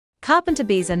Carpenter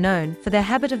bees are known for their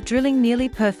habit of drilling nearly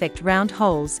perfect round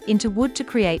holes into wood to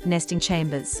create nesting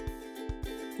chambers.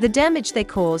 The damage they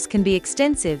cause can be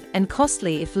extensive and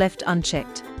costly if left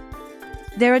unchecked.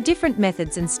 There are different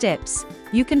methods and steps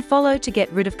you can follow to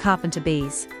get rid of carpenter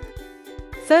bees.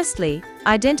 Firstly,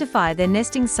 identify their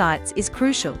nesting sites is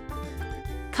crucial.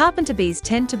 Carpenter bees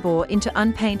tend to bore into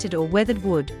unpainted or weathered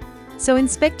wood, so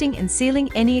inspecting and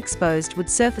sealing any exposed wood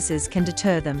surfaces can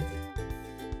deter them.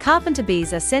 Carpenter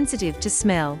bees are sensitive to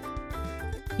smell.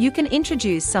 You can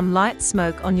introduce some light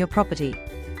smoke on your property.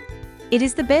 It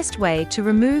is the best way to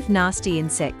remove nasty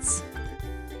insects.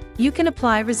 You can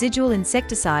apply residual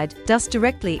insecticide dust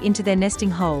directly into their nesting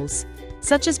holes,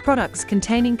 such as products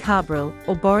containing carbaryl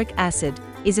or boric acid,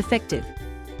 is effective.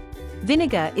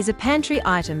 Vinegar is a pantry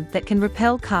item that can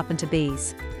repel carpenter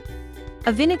bees.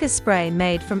 A vinegar spray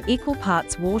made from equal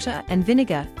parts water and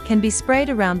vinegar can be sprayed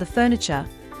around the furniture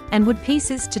and wood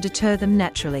pieces to deter them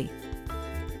naturally.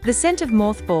 The scent of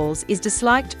mothballs is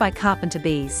disliked by carpenter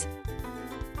bees.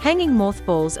 Hanging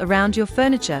mothballs around your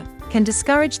furniture can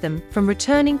discourage them from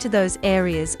returning to those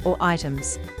areas or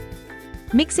items.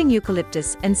 Mixing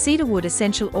eucalyptus and cedarwood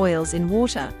essential oils in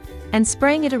water and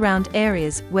spraying it around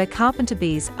areas where carpenter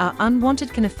bees are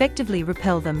unwanted can effectively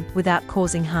repel them without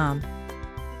causing harm.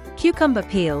 Cucumber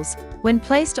peels, when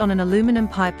placed on an aluminum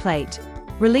pie plate,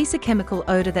 release a chemical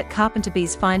odor that carpenter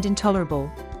bees find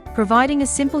intolerable, providing a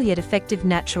simple yet effective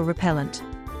natural repellent.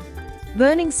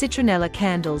 Burning citronella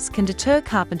candles can deter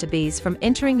carpenter bees from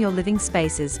entering your living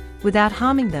spaces without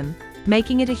harming them,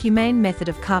 making it a humane method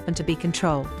of carpenter bee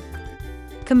control.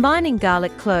 Combining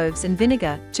garlic cloves and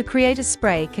vinegar to create a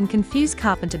spray can confuse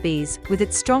carpenter bees with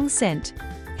its strong scent,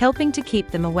 helping to keep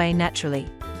them away naturally.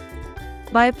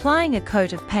 By applying a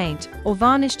coat of paint or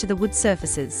varnish to the wood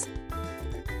surfaces,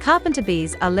 carpenter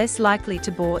bees are less likely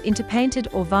to bore into painted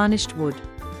or varnished wood.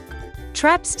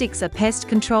 Trap sticks are pest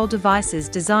control devices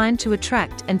designed to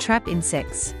attract and trap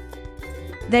insects.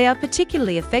 They are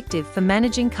particularly effective for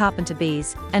managing carpenter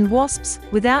bees and wasps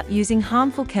without using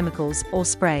harmful chemicals or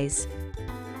sprays.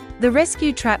 The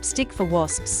Rescue Trap Stick for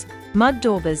wasps, mud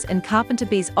daubers and carpenter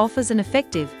bees offers an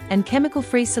effective and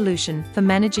chemical-free solution for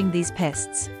managing these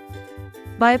pests.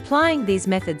 By applying these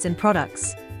methods and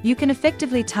products, you can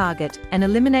effectively target and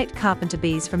eliminate carpenter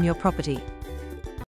bees from your property.